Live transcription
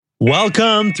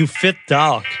Welcome to Fit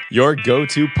Talk. Your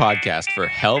go-to podcast for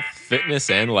health, fitness,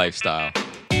 and lifestyle.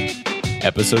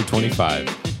 Episode 25.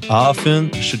 How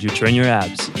often should you train your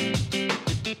abs?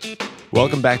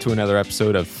 Welcome back to another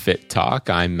episode of Fit Talk.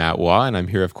 I'm Matt Waugh, and I'm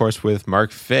here, of course, with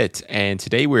Mark Fit. And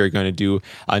today we're going to do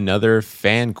another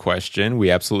fan question. We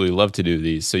absolutely love to do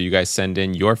these. So you guys send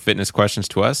in your fitness questions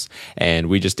to us, and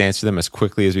we just answer them as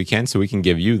quickly as we can so we can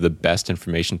give you the best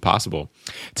information possible.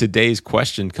 Today's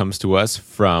question comes to us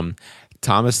from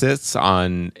Thomasitz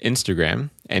on Instagram,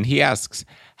 and he asks,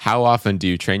 how often do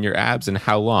you train your abs and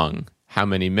how long? How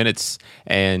many minutes?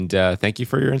 And thank you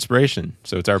for your inspiration.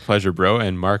 So it's our pleasure, bro.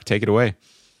 And Mark, take it away.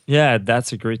 Yeah,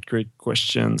 that's a great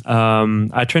question.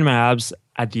 I train my abs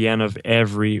at the end of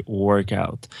every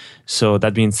workout. So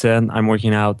that being said, I'm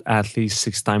working out at least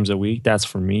 6 times a week. That's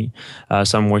for me.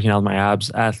 So I'm working out my abs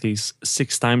at least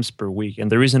 6 times per week.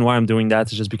 And the reason why I'm doing that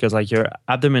is just because like your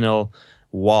abdominal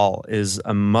wall is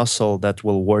a muscle that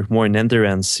will work more in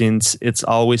endurance since it's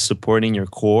always supporting your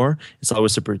core. It's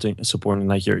always supporting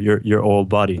like your whole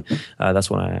body. That's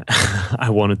what I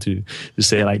wanted to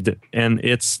say like that. And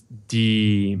it's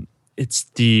the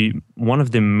one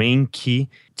of the main key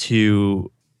to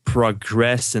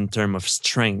progress in terms of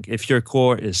strength. If your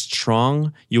core is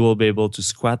strong, you will be able to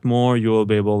squat more, you will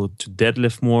be able to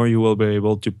deadlift more, you will be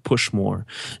able to push more.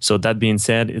 So that being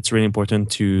said, it's really important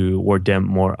to work them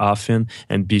more often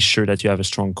and be sure that you have a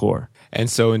strong core. And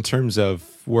so in terms of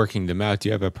working them out, do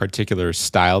you have a particular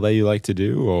style that you like to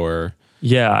do or?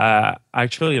 Yeah, I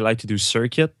actually like to do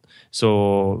circuit.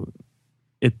 So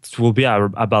it will be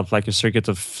about like a circuit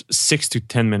of 6 to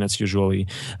 10 minutes usually.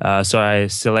 So I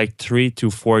select 3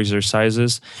 to 4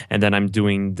 exercises and then I'm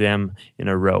doing them in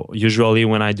a row. Usually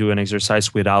when I do an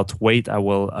exercise without weight, I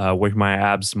will work my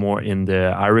abs more in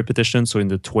the high repetition, so in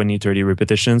the 20, 30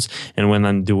 repetitions. And when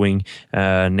I'm doing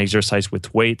an exercise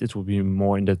with weight, it will be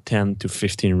more in the 10 to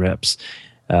 15 reps.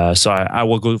 So I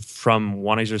will go from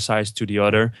one exercise to the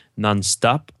other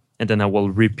non-stop, and then I will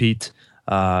repeat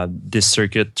this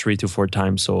circuit 3 to 4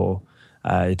 times. So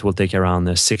it will take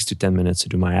around 6 to 10 minutes to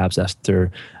do my abs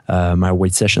after my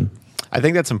weight session. I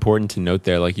think that's important to note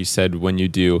there. Like you said, when you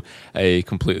do a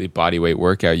completely body weight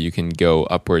workout, you can go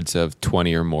upwards of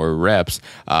 20 or more reps.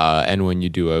 And when you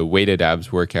do a weighted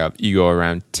abs workout, you go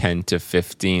around 10 to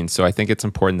 15. So I think it's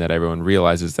important that everyone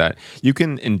realizes that you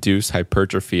can induce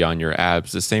hypertrophy on your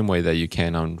abs the same way that you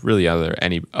can on really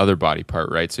any other body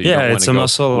part, right? So you don't want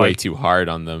to go way too hard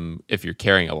on them if you're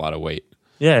carrying a lot of weight.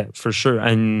 Yeah, for sure.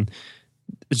 And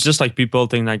it's just like people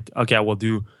think like, okay, I will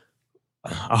do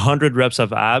 100 reps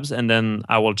of abs and then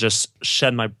I will just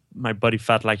shed my body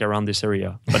fat like around this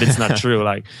area, but it's not true.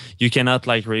 Like you cannot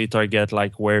like really target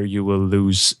like where you will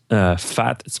lose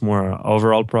fat. It's more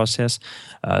overall process.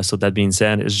 So that being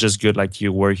said, it's just good like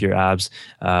you work your abs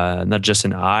not just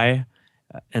in high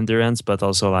endurance but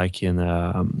also like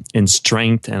in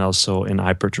strength and also in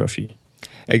hypertrophy.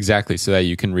 Exactly, so that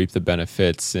you can reap the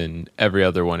benefits in every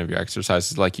other one of your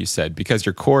exercises, like you said, because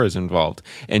your core is involved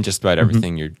in just about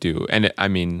everything you do. And I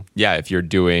mean, yeah, if you're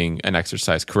doing an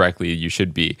exercise correctly, you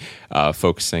should be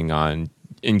focusing on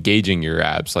engaging your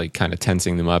abs, like kind of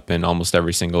tensing them up in almost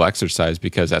every single exercise,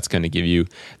 because that's going to give you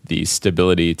the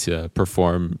stability to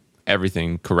perform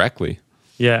everything correctly.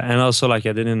 Yeah, and also like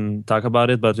I didn't talk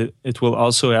about it, but it will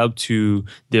also help to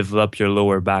develop your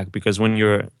lower back because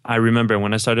I remember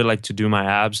when I started like to do my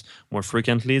abs more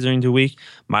frequently during the week,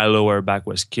 my lower back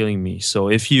was killing me. So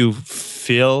if you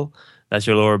feel that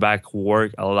your lower back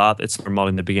work a lot, it's normal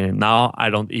in the beginning. Now I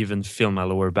don't even feel my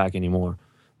lower back anymore.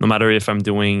 No matter if I'm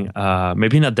doing,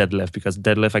 maybe not deadlift, because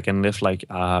deadlift I can lift like,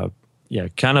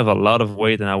 kind of a lot of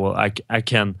weight and I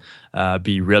can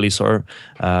be really sore.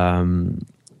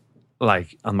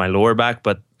 Like on my lower back,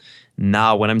 but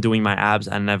now when I'm doing my abs,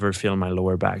 I never feel my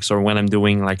lower backs. Or when I'm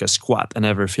doing like a squat, I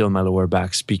never feel my lower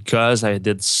backs because I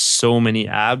did so many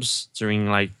abs during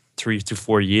like 3 to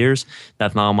 4 years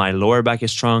that now my lower back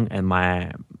is strong and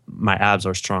my abs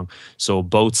are strong. So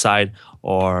both sides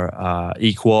are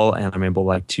equal and I'm able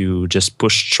like to just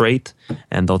push straight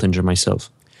and don't injure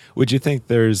myself. Would you think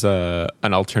there's an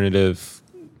alternative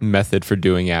method for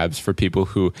doing abs for people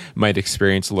who might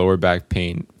experience lower back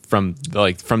pain from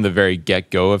the very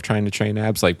get-go of trying to train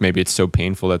abs? Like maybe it's so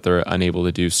painful that they're unable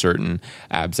to do certain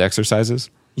abs exercises?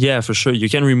 Yeah, for sure. You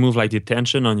can remove like the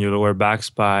tension on your lower backs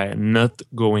by not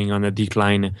going on a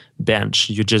decline bench.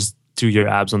 You just do your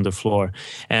abs on the floor.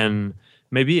 And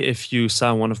maybe if you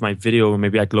saw one of my video,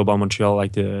 maybe at Global Montreal,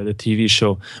 like the TV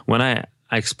show, when I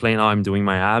explain how I'm doing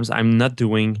my abs, I'm not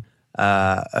doing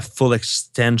a full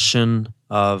extension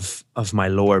of my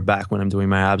lower back when I'm doing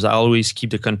my abs. I always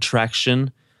keep the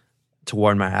contraction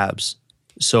toward my abs.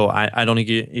 So I don't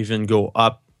even go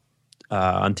up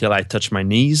until I touch my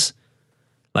knees,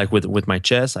 like with my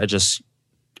chest. I just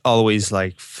always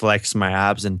like flex my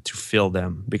abs and to feel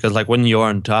them, because like when you're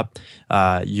on top,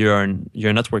 you're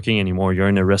not working anymore. You're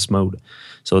in a rest mode,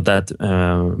 so that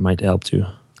might help too.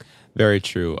 Very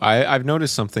true. I've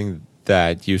noticed something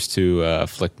that used to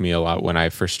afflict me a lot when I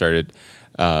first started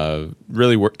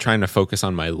really trying to focus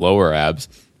on my lower abs,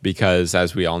 because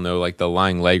as we all know, like the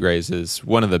lying leg raise is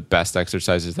one of the best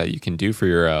exercises that you can do for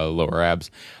your lower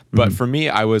abs. But for me,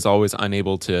 I was always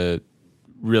unable to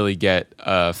really get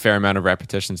a fair amount of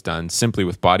repetitions done simply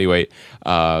with body weight,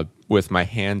 with my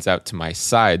hands out to my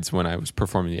sides when I was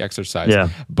performing the exercise. Yeah.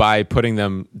 By putting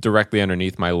them directly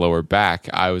underneath my lower back,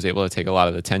 I was able to take a lot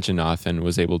of the tension off and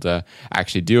was able to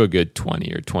actually do a good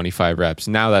 20 or 25 reps.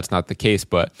 Now that's not the case,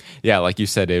 but yeah, like you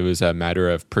said, it was a matter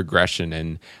of progression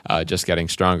and just getting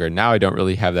stronger. Now I don't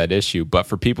really have that issue, but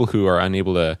for people who are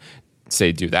unable to,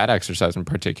 say, do that exercise in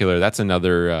particular, that's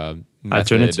another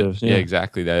alternative. Yeah,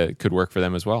 exactly. That could work for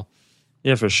them as well.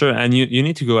 Yeah, for sure. And you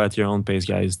need to go at your own pace,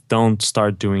 guys. Don't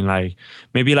start doing like,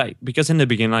 maybe like, because in the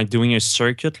beginning, like doing a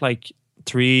circuit, like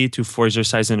 3 to 4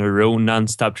 exercises in a row,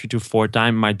 nonstop 3 to 4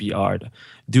 times might be hard.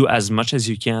 Do as much as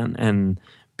you can. And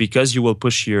because you will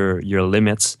push your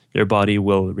limits, your body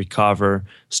will recover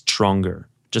stronger.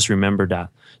 Just remember that.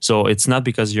 So it's not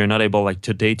because you're not able like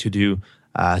today to do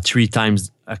 3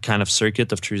 times a kind of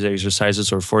circuit of 3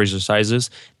 exercises or 4 exercises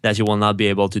that you will not be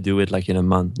able to do it like in a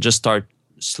month. Just start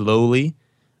slowly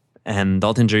and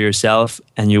don't injure yourself,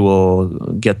 and you will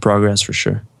get progress for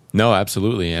sure. No,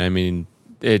 absolutely. And I mean,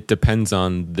 it depends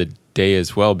on the day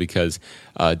as well, because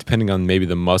depending on maybe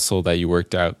the muscle that you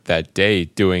worked out that day,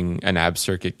 doing an ab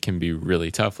circuit can be really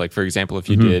tough. Like, for example, if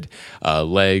you did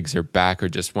legs or back or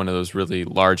just one of those really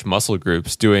large muscle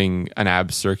groups, doing an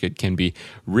ab circuit can be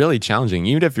really challenging.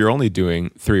 Even if you're only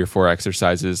doing 3 or 4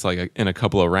 exercises like in a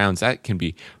couple of rounds, that can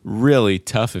be really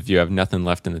tough if you have nothing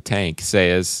left in the tank,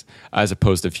 say, as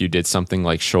opposed to if you did something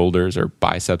like shoulders or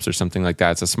biceps or something like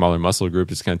that. It's a smaller muscle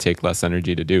group. It's going to take less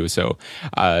energy to do. So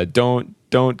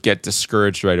don't get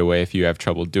discouraged right away if you have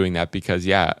trouble doing that, because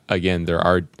yeah, again, there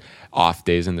are off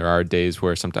days and there are days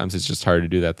where sometimes it's just harder to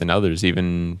do that than others,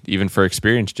 even for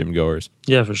experienced gym goers.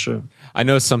 Yeah, for sure. I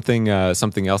know something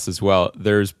else as well.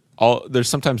 There's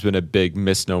sometimes been a big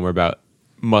misnomer about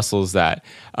muscles that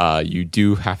you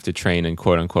do have to train and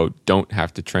quote unquote don't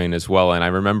have to train as well. And I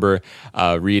remember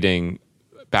reading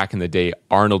back in the day,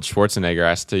 Arnold Schwarzenegger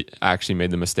actually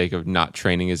made the mistake of not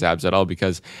training his abs at all,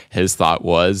 because his thought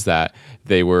was that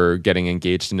they were getting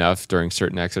engaged enough during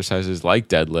certain exercises like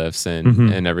deadlifts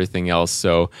and everything else.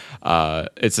 So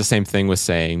it's the same thing with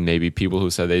saying maybe people who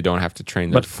said they don't have to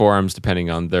train their forearms depending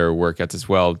on their workouts as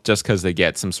well. Just because they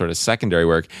get some sort of secondary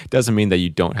work doesn't mean that you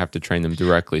don't have to train them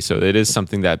directly. So it is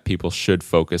something that people should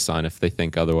focus on if they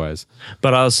think otherwise.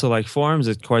 But also, like forearms,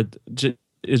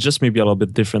 it's just maybe a little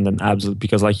bit different than abs,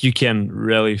 because like you can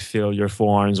really feel your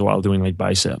forearms while doing like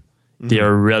bicep. They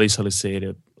are really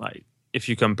solicited. Like if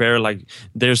you compare, like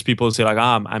there's people who say like,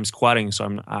 I'm squatting,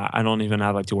 so I don't even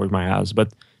have like to work my abs.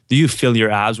 But do you feel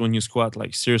your abs when you squat?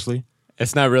 Like seriously?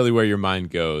 It's not really where your mind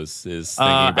goes, is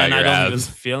thinking about and your I don't abs.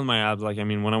 even feel my abs. Like, I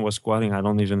mean, when I was squatting, I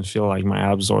don't even feel like my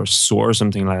abs are sore or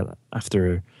something like that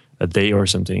after a day or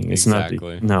something. It's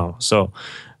exactly. No. So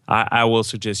I will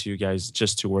suggest you guys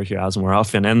just to work your abs more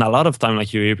often. And a lot of time,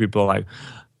 like you hear people like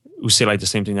who say like the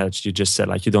same thing that you just said,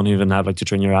 like you don't even have like to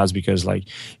train your abs because like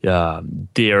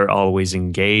they're always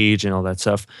engaged and all that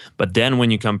stuff. But then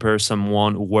when you compare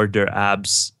someone who work their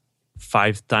abs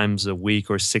 5 times a week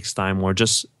or 6 times or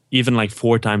just even like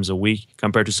 4 times a week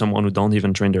compared to someone who don't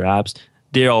even train their abs,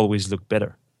 they always look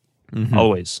better.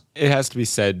 Always. It has to be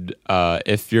said,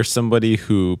 if you're somebody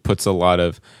who puts a lot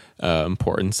of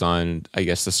importance on, I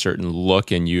guess, a certain look,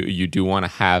 and you do want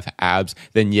to have abs,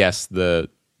 then yes, the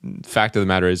fact of the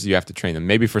matter is you have to train them.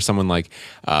 Maybe for someone like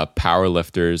power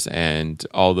lifters and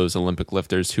all those Olympic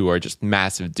lifters who are just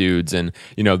massive dudes, and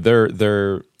you know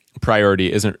their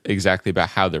priority isn't exactly about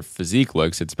how their physique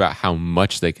looks, it's about how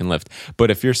much they can lift. But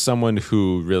if you're someone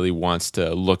who really wants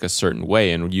to look a certain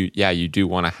way, and you do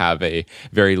want to have a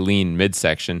very lean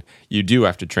midsection, you do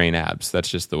have to train abs. That's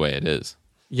just the way it is.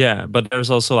 Yeah, but there's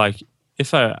also like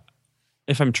if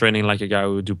I'm training like a guy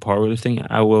who do powerlifting,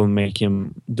 I will make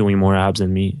him doing more abs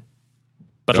than me,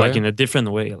 but in a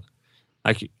different way.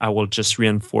 Like I will just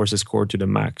reinforce his core to the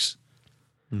max,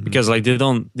 because like they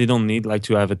don't need like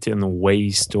to have a thin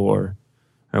waist or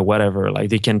whatever. Like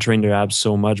they can train their abs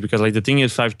so much, because like the thing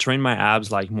is, if I've trained my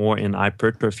abs like more in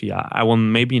hypertrophy, I will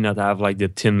maybe not have like the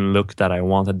thin look that I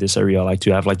want at this area, like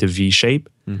to have like the V shape.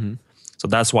 So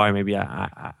that's why maybe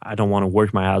I don't want to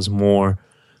work my abs more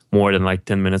more than like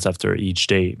 10 minutes after each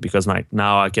day, because like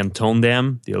now I can tone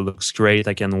them. It looks great.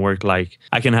 I can work like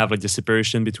I can have like the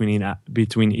separation between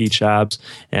each abs,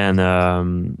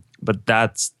 and but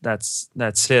that's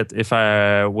it. If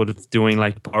I was doing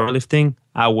like powerlifting,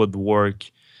 I would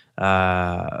work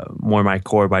more my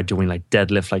core by doing like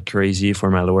deadlift like crazy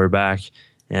for my lower back.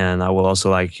 And I will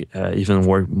also like even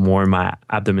work more my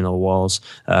abdominal walls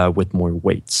with more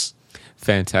weights.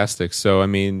 Fantastic. So, I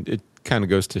mean, it kind of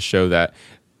goes to show that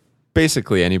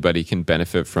basically anybody can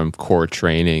benefit from core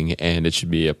training, and it should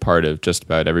be a part of just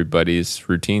about everybody's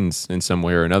routines in some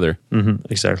way or another.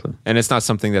 Exactly. And it's not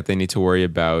something that they need to worry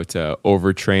about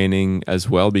overtraining as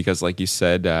well, because like you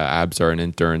said, abs are an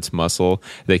endurance muscle.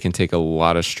 They can take a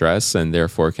lot of stress, and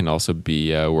therefore can also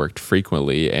be worked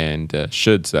frequently, and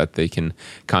should, so that they can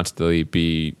constantly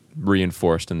be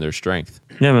reinforced in their strength.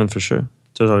 Yeah, man, for sure.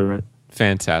 Totally right.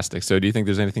 Fantastic. So do you think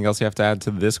there's anything else you have to add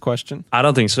to this question? I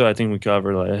don't think so. I think we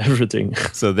covered like everything.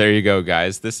 So there you go,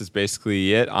 guys. This is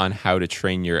basically it on how to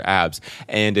train your abs.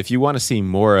 And if you want to see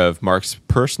more of Mark's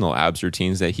personal abs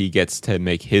routines that he gets to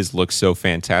make his look so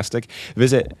fantastic,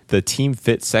 visit the Team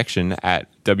Fit section at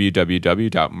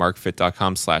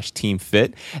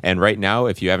www.markfit.com/teamfit. And right now,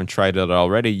 if you haven't tried it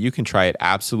already, you can try it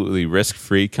absolutely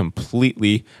risk-free,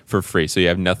 completely for free. So you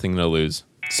have nothing to lose.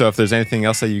 So if there's anything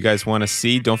else that you guys want to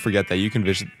see, don't forget that you can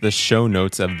visit the show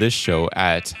notes of this show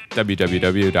at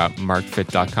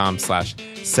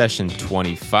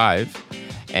www.markfit.com/session25.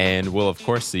 And we'll, of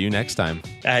course, see you next time.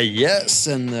 Yes,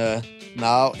 and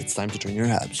now it's time to train your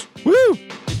abs. Woo!